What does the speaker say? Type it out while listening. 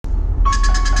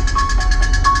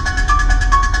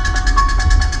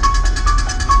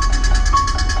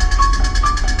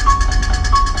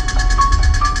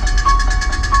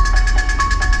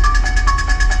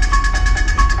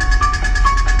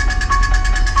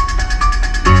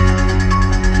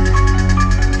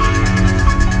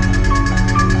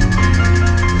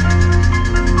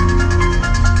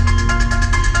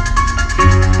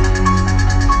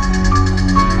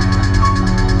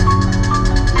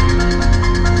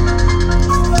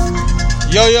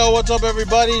Yo, what's up,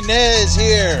 everybody? Nez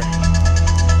here.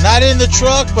 Not in the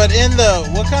truck, but in the...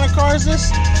 What kind of car is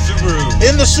this? Subaru.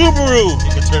 In the Subaru.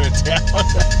 You can turn it down.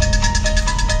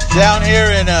 Down here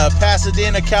in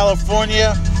Pasadena,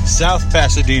 California. South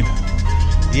Pasadena.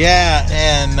 Yeah,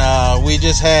 and we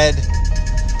just had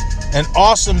an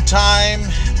awesome time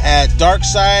at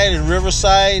Darkside and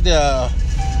Riverside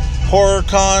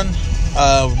HorrorCon.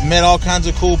 Met all kinds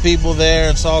of cool people there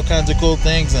and saw all kinds of cool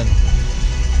things, and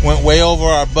went way over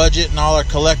our budget and all our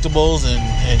collectibles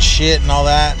and shit and all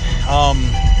that.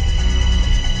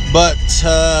 But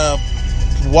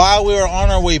while we were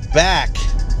on our way back,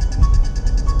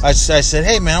 I said,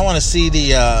 hey man, I want to see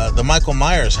the Michael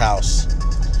Myers house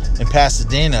in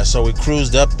Pasadena. So we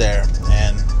cruised up there,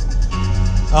 and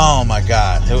oh my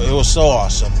god, it was so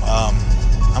awesome.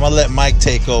 I'm gonna let Mike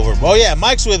take over. Oh yeah,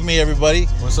 Mike's with me, everybody.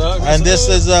 What's up? And this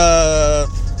is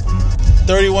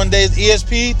 31 days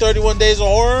ESP, 31 days of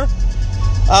horror.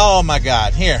 Oh my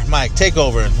god. Here, Mike, take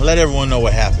over and let everyone know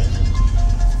what happened.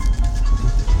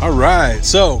 All right.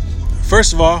 So,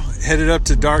 first of all, headed up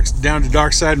to down to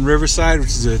Darkside and Riverside, which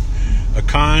is a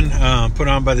con put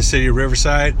on by the city of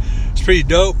Riverside. It's pretty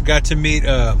dope. Got to meet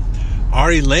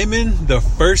Ari Lehman, the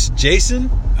first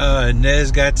Jason.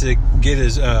 Nez got to get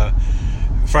his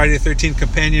Friday the 13th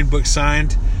companion book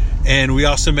signed. And we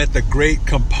also met the great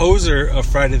composer of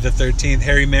Friday the 13th,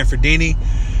 Harry Manfredini.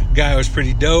 Guy was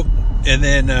pretty dope. And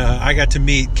then I got to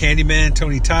meet Candyman,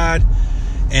 Tony Todd,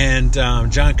 and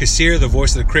John Kassir, the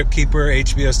voice of the Crypt Keeper,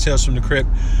 HBO's Tales from the Crypt.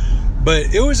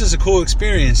 But it was just a cool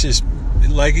experience. Just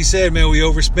like you said, man, we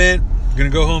overspent. We're going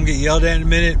to go home, get yelled at in a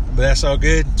minute, but that's all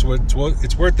good. It's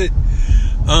worth it.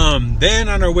 Then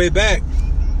on our way back,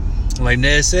 like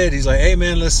Ned said, he's like, hey,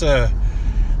 man, let's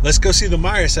go see the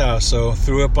Myers house. So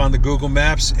threw up on the Google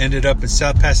Maps, ended up in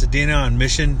South Pasadena on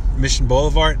Mission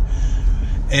Boulevard.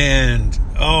 And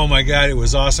oh my God, it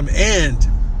was awesome. And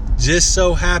just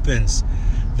so happens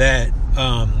that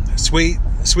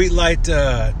Sweet Light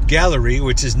Gallery,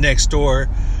 which is next door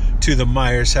to the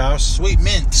Myers house. Sweet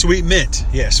Mint.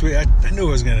 Yeah, I knew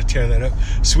I was going to tear that up.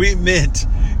 Sweet Mint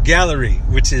Gallery,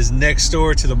 which is next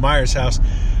door to the Myers house,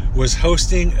 was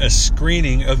hosting a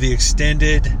screening of the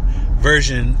extended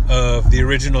version of the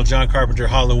original John Carpenter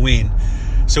Halloween.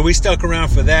 So we stuck around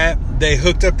for that. They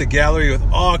hooked up the gallery with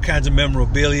all kinds of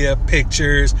memorabilia,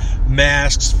 pictures,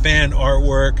 masks, fan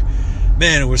artwork.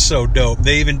 Man, it was so dope.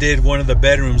 They even did one of the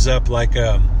bedrooms up like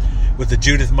with the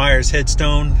Judith Myers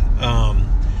headstone,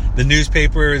 the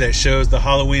newspaper that shows the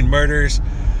Halloween murders.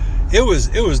 It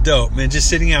was dope, man. Just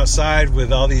sitting outside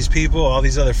with all these people, all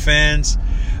these other fans.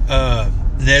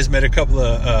 Nez met a couple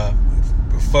of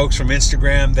folks from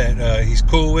Instagram that he's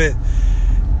cool with,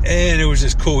 and it was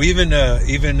just cool. Even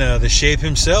the Shape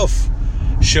himself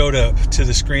showed up to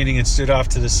the screening and stood off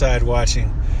to the side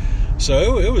watching.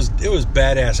 So it was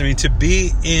badass. I mean, to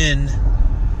be in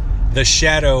the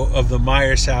shadow of the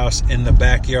Myers house in the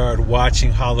backyard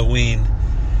watching Halloween,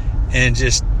 and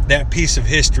just that piece of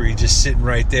history just sitting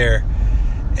right there,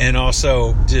 and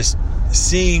also just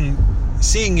seeing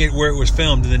it where it was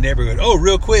filmed in the neighborhood. Oh,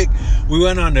 real quick, we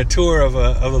went on a tour of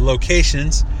the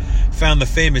locations, found the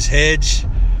famous hedge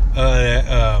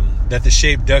that the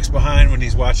Shape ducks behind when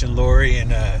he's watching Laurie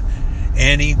and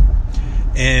Annie,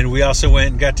 and we also went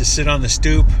and got to sit on the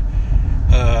stoop,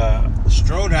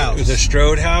 Strode House. The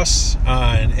Strode House,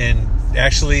 and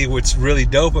actually, what's really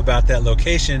dope about that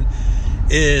location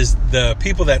is the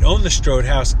people that own the Strode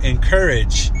House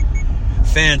encourage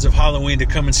fans of Halloween to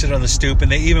come and sit on the stoop,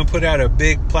 and they even put out a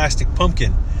big plastic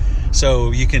pumpkin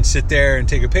so you can sit there and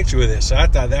take a picture with it. So I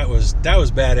thought that was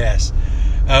badass.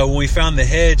 When we found the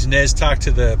hedge, Nez talked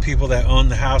to the people that own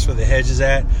the house where the hedge is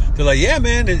at. They're like, yeah,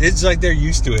 man, it's like they're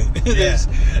used to it. Yeah.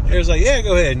 They're just like, yeah,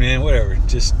 go ahead, man, whatever,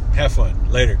 just have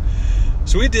fun later.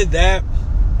 So we did that.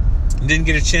 Didn't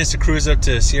get a chance to cruise up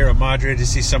to Sierra Madre to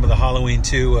see some of the Halloween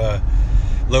 2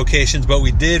 locations, but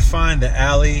we did find the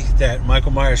alley that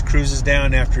Michael Myers cruises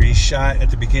down after he's shot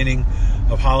at the beginning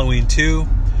of Halloween 2.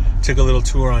 Took a little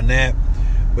tour on that.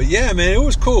 But yeah, man, it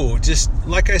was cool. Just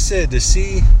like I said, to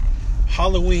see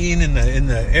Halloween in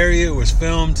the area it was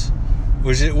filmed,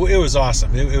 it was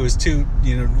awesome. It was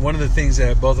one of the things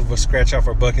that both of us scratch off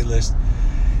our bucket list.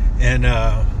 And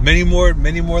many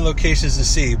more locations to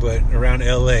see, but around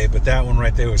LA. But that one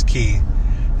right there was key.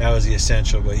 That was the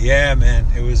essential. But yeah, man,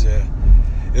 it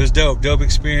was dope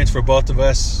experience for both of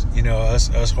us.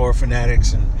 Us horror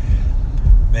fanatics, and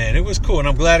man, it was cool. And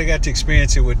I'm glad I got to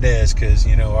experience it with Nez, because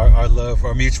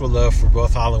our mutual love for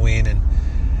both Halloween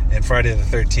and Friday the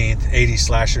 13th, 80s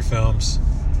slasher films.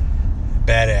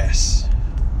 Badass.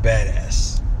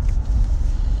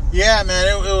 Yeah,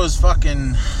 man, it was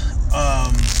fucking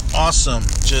awesome.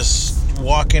 Just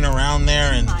walking around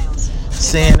there and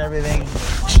seeing everything.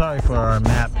 Sorry for our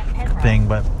map thing,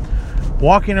 but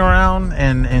walking around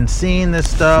and seeing this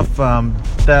stuff.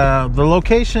 The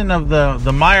location of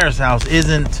the Myers house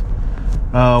isn't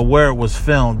where it was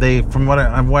filmed. From what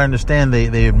I understand,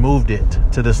 they had moved it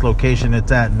to this location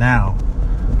it's at now.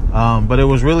 But it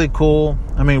was really cool.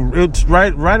 I mean, it's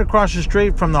right across the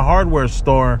street from the hardware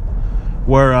store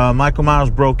where Michael Myers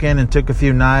broke in and took a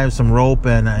few knives, some rope,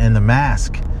 and the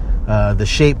mask, the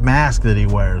shaped mask that he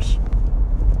wears.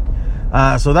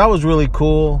 So that was really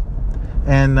cool.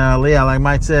 And yeah, like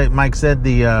Mike said,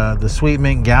 the Sweet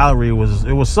Mint Gallery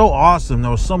was so awesome.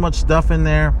 There was so much stuff in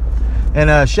there.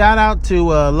 And shout out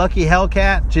to Lucky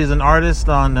Hellcat. She's an artist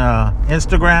on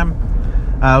Instagram.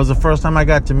 It was the first time I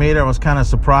got to meet her. I was kind of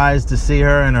surprised to see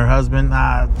her and her husband.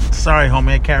 Sorry,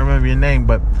 homie, I can't remember your name,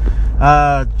 but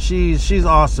she's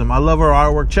awesome. I love her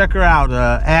artwork. Check her out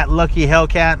at Lucky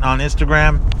Hellcat on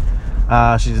Instagram.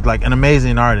 She's like an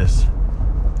amazing artist.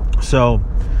 So,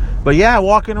 but yeah,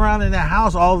 walking around in that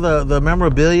house, all the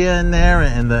memorabilia in there,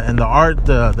 and the art,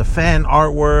 the fan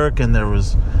artwork, and there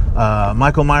was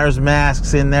Michael Myers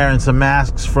masks in there, and some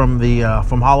masks from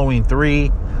Halloween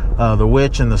 3, the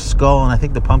witch and the skull, and I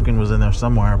think the pumpkin was in there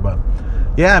somewhere. But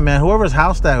yeah, man, whoever's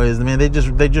house that is, man, they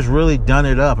just really done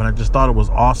it up, and I just thought it was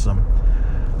awesome.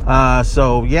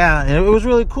 So yeah, and it was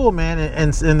really cool, man.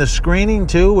 And the screening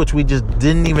too, which we just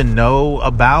didn't even know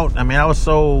about. I mean, I was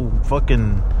so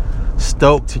fucking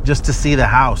stoked just to see the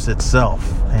house itself,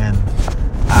 and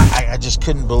I just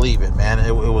couldn't believe it, man.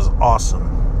 It was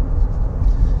awesome.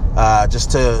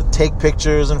 Just to take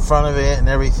pictures in front of it and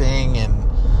everything, and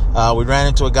we ran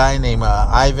into a guy named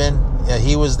Ivan. Yeah,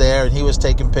 he was there and he was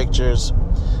taking pictures.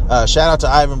 Shout out to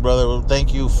Ivan, brother.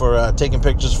 Thank you for taking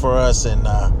pictures for us. And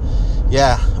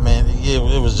yeah, man,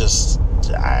 it was just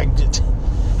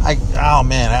oh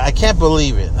man, I can't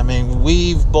believe it. I mean,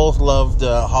 we've both loved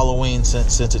Halloween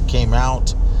since it came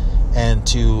out, and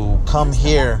to come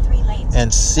here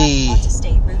and see.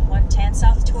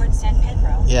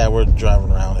 Yeah, we're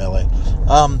driving around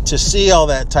LA. To see all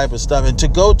that type of stuff, and to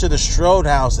go to the Strode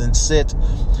house and sit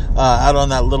out on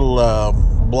that little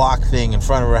block thing in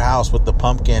front of her house with the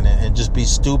pumpkin, and just be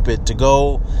stupid. To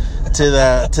go to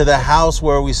the house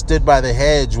where we stood by the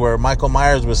hedge where Michael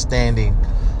Myers was standing,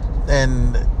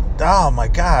 and oh my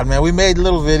God, man, we made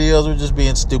little videos. We're just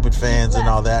being stupid fans and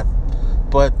all that,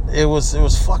 but it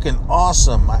was fucking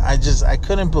awesome. I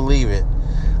couldn't believe it.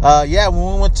 Yeah,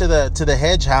 when we went to the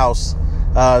hedge house,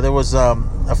 there was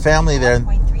a family there.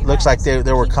 Looks like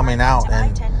they were coming out,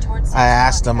 and I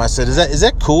asked them. I said, "Is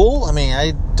that cool? I mean,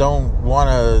 I don't want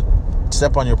to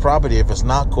step on your property if it's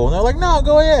not cool." And they're like, "No,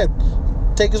 go ahead,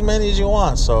 take as many as you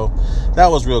want." So that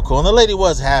was real cool. And the lady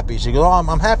was happy. She goes, "Oh,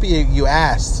 I'm happy you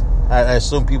asked. I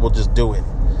assume people just do it."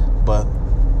 But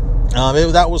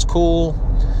that was cool.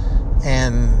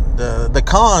 And the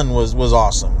con was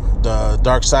awesome. The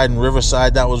Dark Side and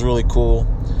Riverside, that was really cool.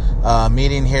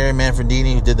 Meeting Harry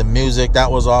Manfredini, who did the music,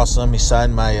 that was awesome. He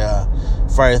signed my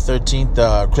Friday the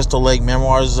 13th Crystal Lake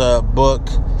Memoirs book.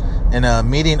 And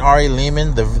meeting Ari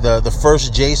Lehman, the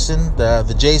first Jason,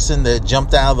 the Jason that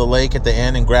jumped out of the lake at the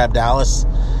end and grabbed Alice.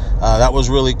 That was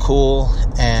really cool.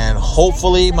 And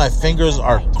hopefully, my fingers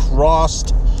are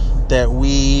crossed that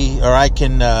I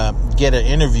can get an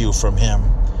interview from him.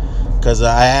 Because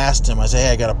I asked him, I said, "Hey,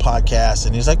 I got a podcast."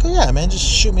 And he's like, "Oh, yeah, man, just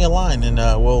shoot me a line and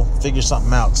we'll figure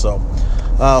something out." So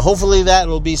hopefully that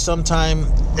will be sometime,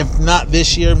 if not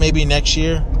this year, maybe next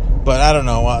year. But I don't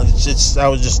know. I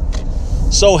was just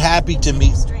so happy to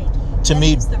meet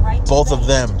both of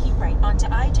them.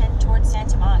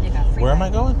 Where am I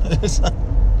going?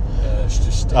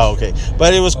 Oh, okay.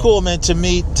 But it was cool, man, to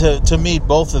meet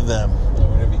both of them.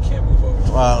 Whenever you can't move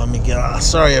over. Let me get.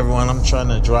 Sorry, everyone. I'm trying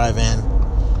to drive in.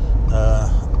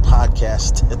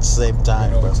 Podcast at the same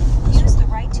time, bro.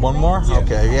 One more?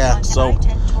 Okay, yeah. So,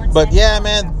 but yeah,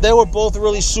 man, they were both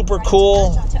really super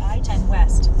cool.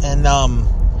 And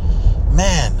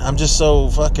man, I'm just so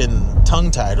fucking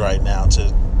tongue-tied right now.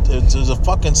 It was a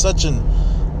fucking such an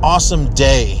awesome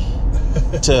day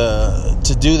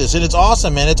to do this, and it's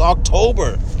awesome, man. It's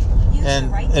October,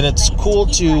 and it's cool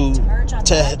to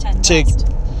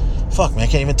fuck, man, I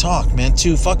can't even talk, man.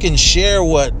 To fucking share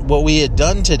what we had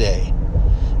done today.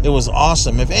 It was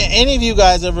awesome. If any of you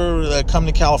guys ever come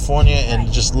to California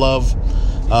and just love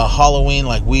Halloween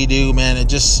like we do, man,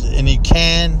 and you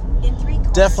can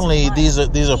definitely these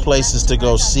are places to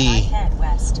go see.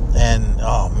 And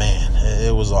oh man,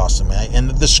 it was awesome, man.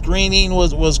 And the screening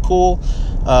was cool.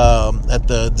 At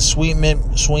the Sweet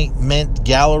Mint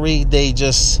Gallery, they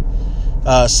just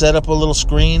set up a little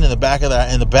screen in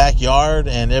the backyard,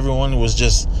 and everyone was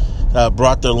just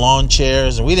brought their lawn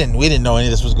chairs, and we didn't know any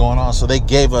of this was going on, so they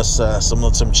gave us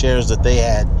some chairs that they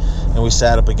had, and we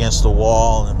sat up against the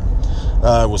wall, and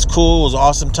it was cool. It was an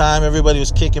awesome time. Everybody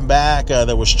was kicking back.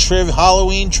 There was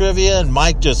Halloween trivia, and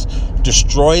Mike just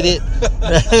destroyed it.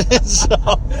 So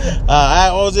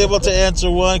I was able to answer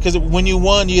one, because when you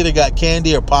won, you either got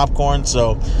candy or popcorn,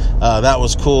 so that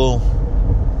was cool.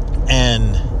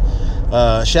 And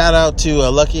shout out to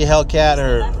Lucky Hellcat,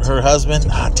 her husband.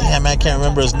 Damn, I can't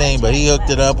remember his name, but he hooked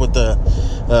it up with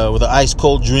the ice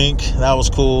cold drink. That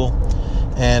was cool.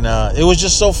 And it was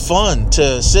just so fun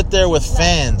to sit there with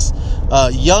fans,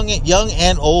 young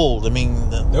and old. I mean,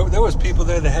 there was people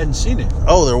there that hadn't seen it.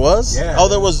 Oh, there was? Yeah. Oh,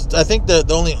 there was. I think the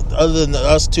only, other than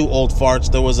us two old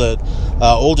farts, there was a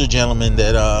older gentleman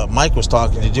that Mike was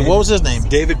talking to. What was his name?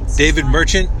 David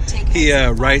Merchant. He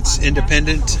writes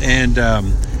independent, and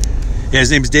his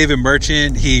name's David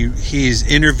Merchant. He's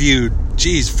interviewed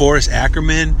Forrest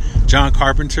Ackerman, John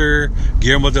Carpenter,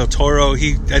 Guillermo del Toro.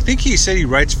 I think he said he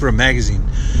writes for a magazine,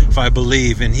 if I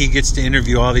believe, and he gets to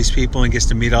interview all these people and gets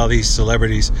to meet all these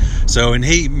celebrities. So, and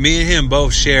me and him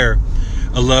both share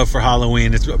a love for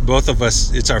Halloween. It's both of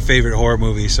us. It's our favorite horror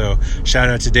movie. So, shout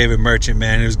out to David Merchant,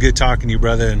 man. It was good talking to you,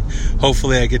 brother, and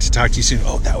hopefully I get to talk to you soon.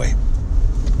 Oh, that way.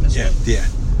 Yeah.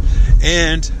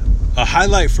 And a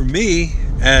highlight for me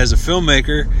as a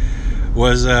filmmaker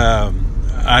was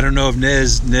I don't know if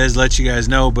Nez let you guys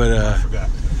know, but I forgot.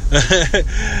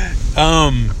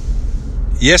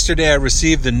 Yesterday I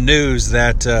received the news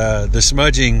that The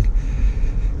Smudging,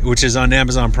 which is on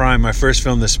Amazon Prime, my first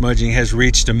film, The Smudging, has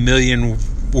reached 1 million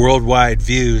worldwide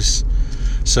views.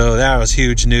 So that was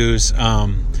huge news.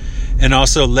 And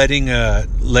also letting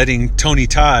Tony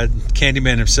Todd,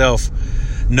 Candyman himself,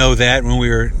 know that when we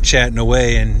were chatting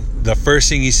away, and the first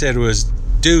thing he said was,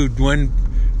 "Dude, when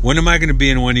am I going to be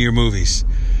in one of your movies?"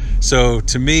 So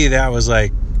to me, that was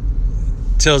like,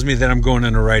 tells me that I'm going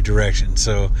in the right direction.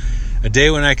 So a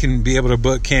day when I can be able to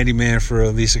book Candyman for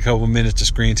at least a couple minutes of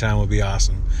screen time will be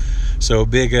awesome. So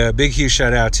big huge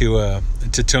shout out to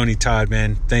Tony Todd,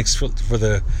 man. Thanks for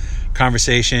the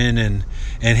conversation, and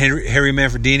Harry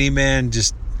Manfredini, man.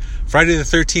 Just Friday the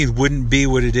 13th wouldn't be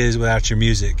what it is without your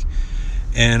music.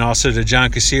 And also to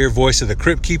John Kassir, voice of the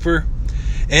Crypt Keeper,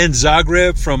 and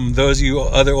Zagreb, from those of you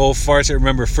other old farts that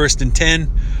remember First and 10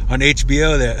 on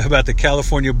HBO, about the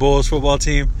California Bulls football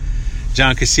team.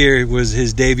 John Kassir, was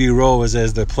his debut role was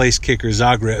as the place kicker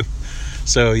Zagreb.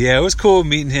 So yeah, it was cool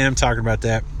meeting him, talking about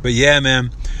that. But yeah,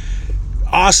 man,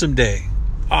 awesome day.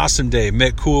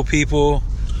 Met cool people.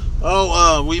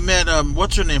 Oh, we met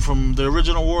what's her name from the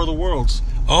original War of the Worlds?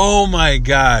 Oh my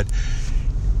God.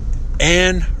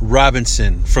 Anne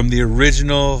Robinson from the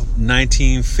original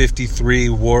 1953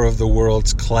 War of the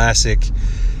Worlds classic.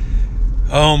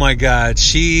 Oh my God.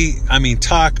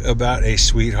 Talk about a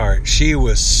sweetheart. She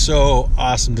was so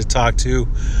awesome to talk to.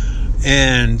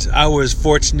 And I was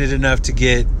fortunate enough to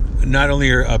get not only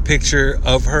a picture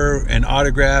of her, an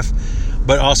autograph,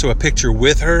 but also a picture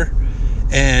with her.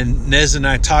 And Nez and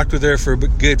I talked with her for a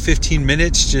good 15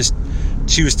 minutes.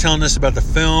 She was telling us about the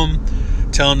film,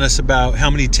 telling us about how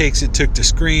many takes it took to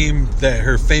scream, that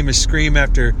her famous scream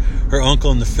after her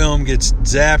uncle in the film gets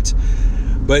zapped.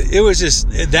 But it was just,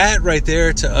 that right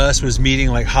there to us was meeting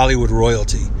like Hollywood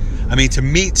royalty. I mean, to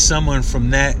meet someone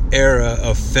from that era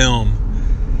of film,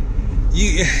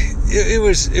 it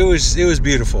was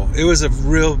beautiful. It was a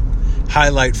real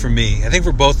highlight for me, I think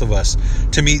for both of us,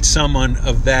 to meet someone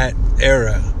of that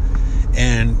era,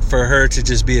 and for her to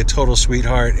just be a total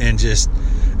sweetheart and just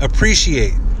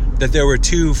appreciate that there were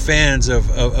two fans of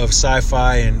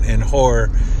sci-fi and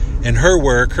horror, and her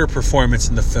work, her performance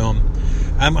in the film.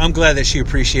 I'm glad that she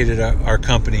appreciated our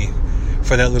company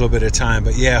for that little bit of time.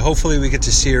 But yeah, hopefully we get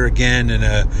to see her again, and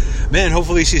man,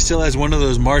 hopefully she still has one of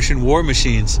those Martian war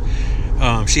machines.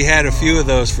 She had a few of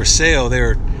those for sale. They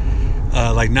were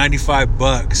like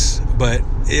 $95, but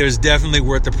it was definitely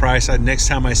worth the price. Next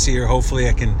time I see her, hopefully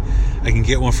I can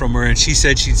get one from her, and she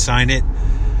said she'd sign it.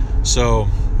 So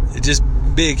just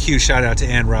big huge shout out to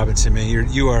Anne Robinson,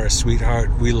 man. You are a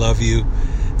sweetheart. We love you.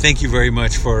 Thank you very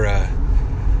much for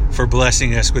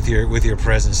blessing us with your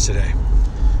presence today.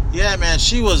 Yeah, man,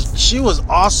 she was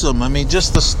awesome. I mean,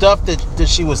 just the stuff that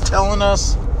she was telling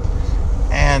us,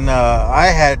 and I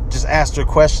had just asked her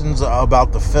questions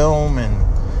about the film,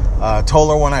 and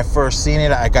told her when I first seen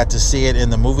it, I got to see it in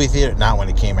the movie theater, not when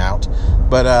it came out,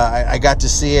 but I got to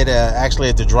see it actually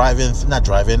at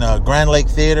the Grand Lake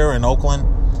Theater in Oakland,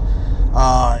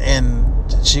 and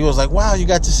she was like, wow, you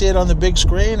got to see it on the big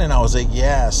screen? And I was like,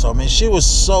 yeah. So, I mean, she was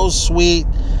so sweet.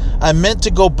 I meant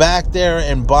to go back there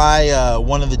and buy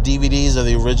one of the DVDs of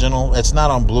the original. It's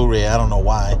not on Blu-ray. I don't know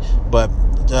why. But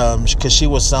because she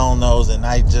was selling those, and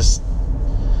I just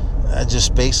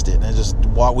spaced it.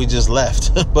 We just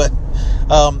left. But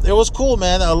it was cool,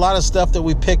 man. A lot of stuff that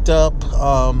we picked up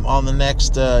on the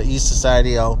next East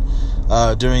Society.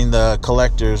 During the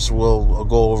collectors, we'll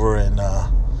go over and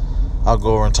I'll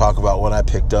go over and talk about what I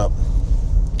picked up.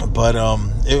 But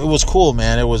it was cool,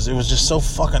 man. It was just so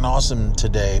fucking awesome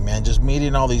today, man. Just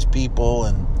meeting all these people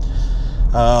and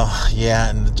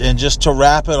and just to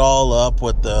wrap it all up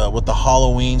with the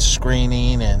Halloween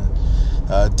screening and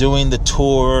doing the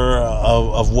tour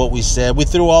of what we said. We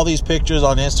threw all these pictures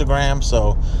on Instagram,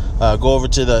 so go over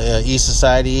to the East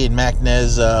Society and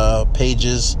MacNez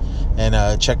pages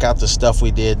and check out the stuff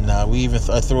we did. And I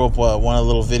threw up one of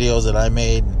the little videos that I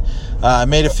made. I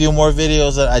made a few more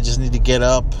videos that I just need to get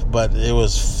up, but it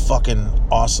was fucking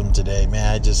awesome today,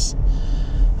 man.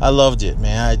 I loved it,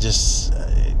 man. I just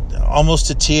almost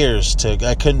to tears.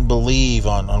 I couldn't believe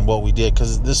on what we did,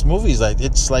 because this movie's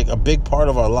it's like a big part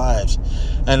of our lives.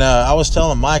 And I was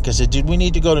telling Mike, I said, dude, we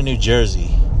need to go to New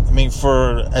Jersey. I mean,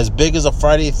 for as big as a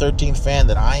Friday the 13th fan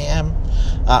that I am,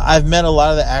 I've met a lot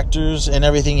of the actors and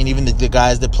everything, and even the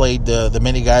guys that played the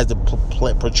many guys that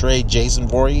portrayed Jason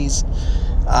Voorhees.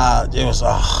 It was,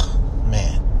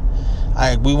 man.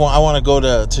 I want to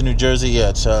go to New Jersey,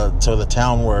 to the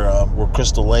town where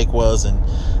Crystal Lake was, and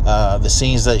the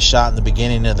scenes they shot in the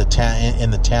beginning of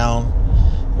the town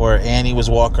where Annie was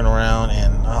walking around.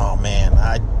 And oh man,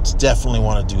 I definitely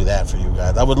want to do that for you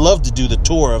guys. I would love to do the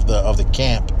tour of the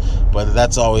camp, but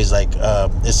that's always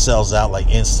it sells out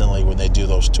instantly when they do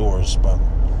those tours. But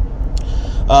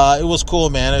it was cool,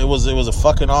 man. It was a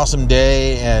fucking awesome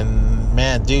day. And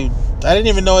man, dude, I didn't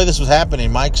even know this was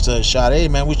happening. Mike's shot, hey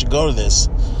man, we should go to this.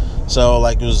 So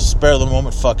it was a spare of the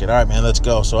moment. Fuck it, all right man, let's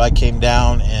go. So I came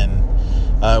down, and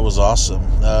it was awesome.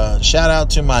 Shout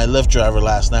out to my Lyft driver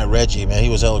last night, Reggie, man. He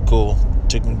was hella cool.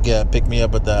 Picked me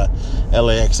up at the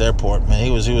LAX airport, man.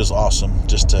 He was awesome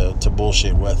just to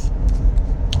bullshit with.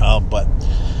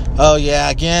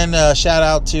 Again, shout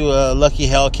out to Lucky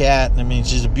Hellcat. I mean,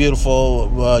 she's a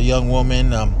beautiful young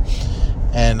woman,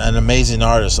 and an amazing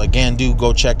artist. Again, do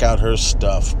go check out her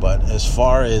stuff. But as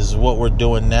far as what we're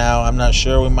doing now, I'm not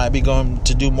sure. We might be going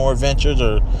to do more adventures,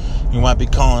 or we might be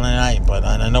calling it a night. But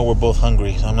I know we're both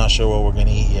hungry, so I'm not sure what we're going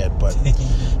to eat yet. But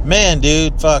man,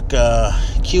 dude,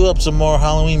 cue up some more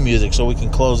Halloween music so we can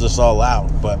close this all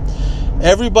out. But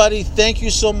everybody, thank you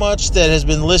so much that has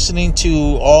been listening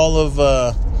to all of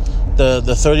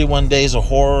the 31 Days of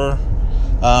Horror.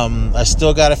 I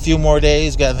still got a few more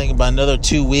days. Got to think about another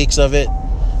 2 weeks of it.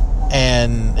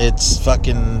 And it's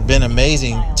fucking been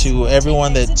amazing to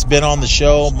everyone that's been on the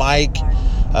show. Mike,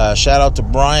 shout out to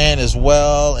Brian as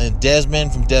well, and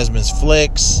Desmond from Desmond's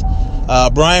Flicks.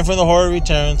 Brian from The Horror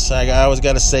Returns. I always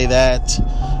got to say that.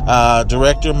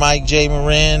 Director Mike J.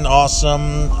 Marin,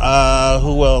 awesome.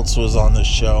 Who else was on the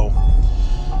show?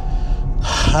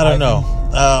 I don't know.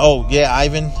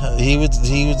 Ivan. He was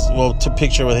took a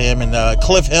picture with him, and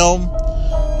Cliff Helm.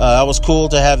 That was cool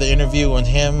to have the interview with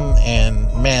him. And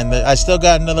man, I still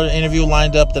got another interview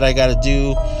lined up that I got to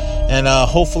do, and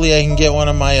hopefully I can get one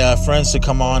of my friends to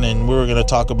come on, and we were going to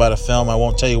talk about a film. I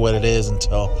won't tell you what it is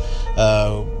until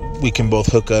we can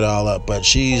both hook it all up.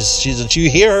 But you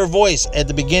hear her voice at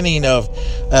the beginning of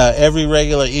every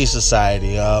regular East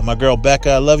Society. My girl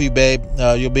Becca, I love you, babe.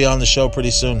 You'll be on the show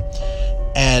pretty soon.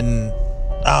 And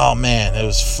oh man, it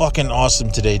was fucking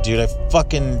awesome today, dude. I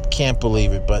fucking can't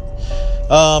believe it. But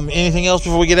anything else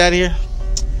before we get out of here?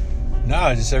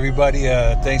 No, just everybody,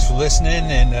 thanks for listening,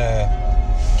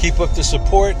 and keep up the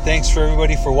support. Thanks for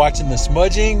everybody for watching the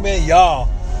smudging, man. Y'all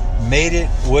made it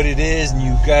what it is, and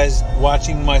you guys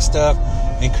watching my stuff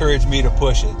encouraged me to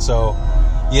push it. So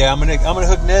yeah, I'm gonna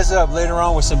hook Nez up later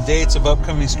on with some dates of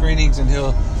upcoming screenings, and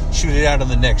he'll shoot it out on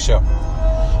the next show.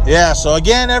 Yeah, so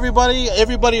again,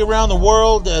 everybody around the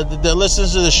world that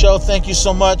listens to the show, thank you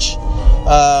so much.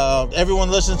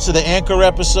 Everyone listens to the Anchor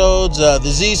episodes. The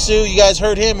Zissou, you guys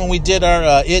heard him when we did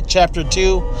our It Chapter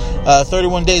 2,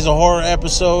 31 Days of Horror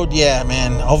episode. Yeah,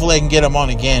 man, hopefully I can get him on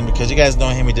again, because you guys know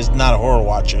him. He's not a horror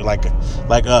watcher like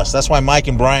us. That's why Mike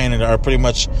and Brian are pretty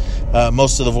much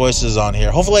most of the voices on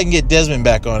here. Hopefully I can get Desmond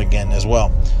back on again as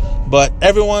well. But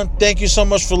everyone, thank you so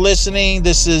much for listening.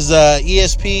 This is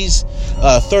ESP's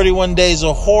 31 Days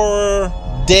of Horror,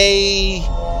 day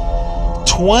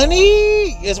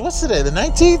 20? What's today, the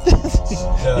 19th?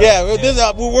 Yeah,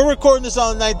 we're recording this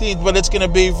on the 19th, but it's going to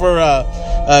be for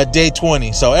day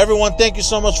 20. So everyone, thank you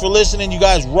so much for listening. You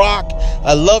guys rock.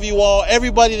 I love you all.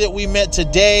 Everybody that we met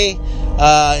today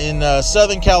in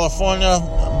Southern California,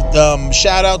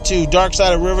 shout out to Dark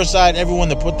Side of Riverside, everyone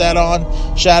that put that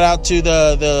on. Shout out to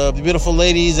the beautiful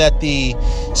ladies at the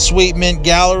Sweet Mint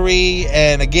Gallery,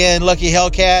 and again, Lucky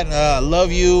Hellcat,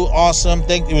 love you, awesome.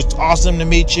 It was awesome to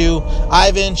meet you.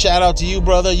 Ivan, shout out to you,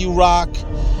 brother, you rock.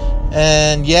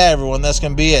 And yeah, everyone, that's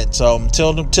gonna be it. So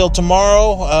till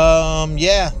tomorrow,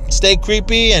 stay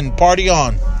creepy and party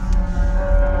on.